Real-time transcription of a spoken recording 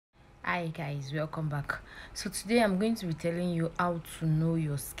Hi guys, welcome back. So today I'm going to be telling you how to know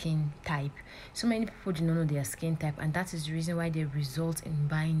your skin type. So many people do not know their skin type, and that is the reason why they result in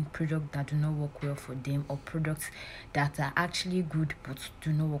buying products that do not work well for them, or products that are actually good but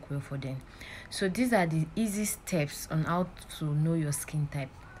do not work well for them. So these are the easy steps on how to know your skin type.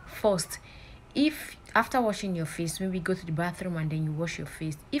 First, if after washing your face, maybe go to the bathroom and then you wash your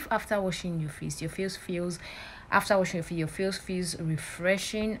face, if after washing your face your face feels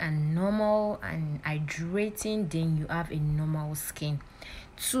refreshing and normal and hydrating, then you have a normal skin.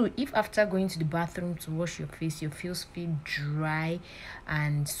 Two, if after going to the bathroom to wash your face feel dry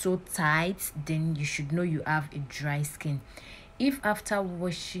and so tight, then you should know you have a dry skin. If after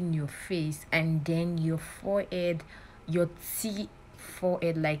washing your face and then your forehead, your T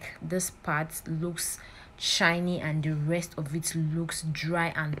forehead, like this part looks shiny and the rest of it looks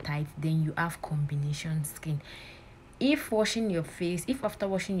dry and tight, then you have combination skin. If after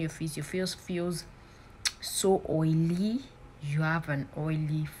washing your face your face feels so oily, you have an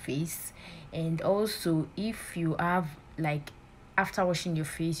oily face. And also, if you have, like, after washing your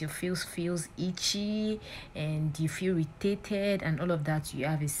face your face feels itchy and you feel irritated and all of that, you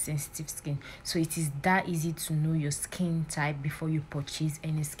have a sensitive skin. So it is that easy to know your skin type before you purchase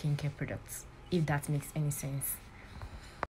any skincare products, if that makes any sense.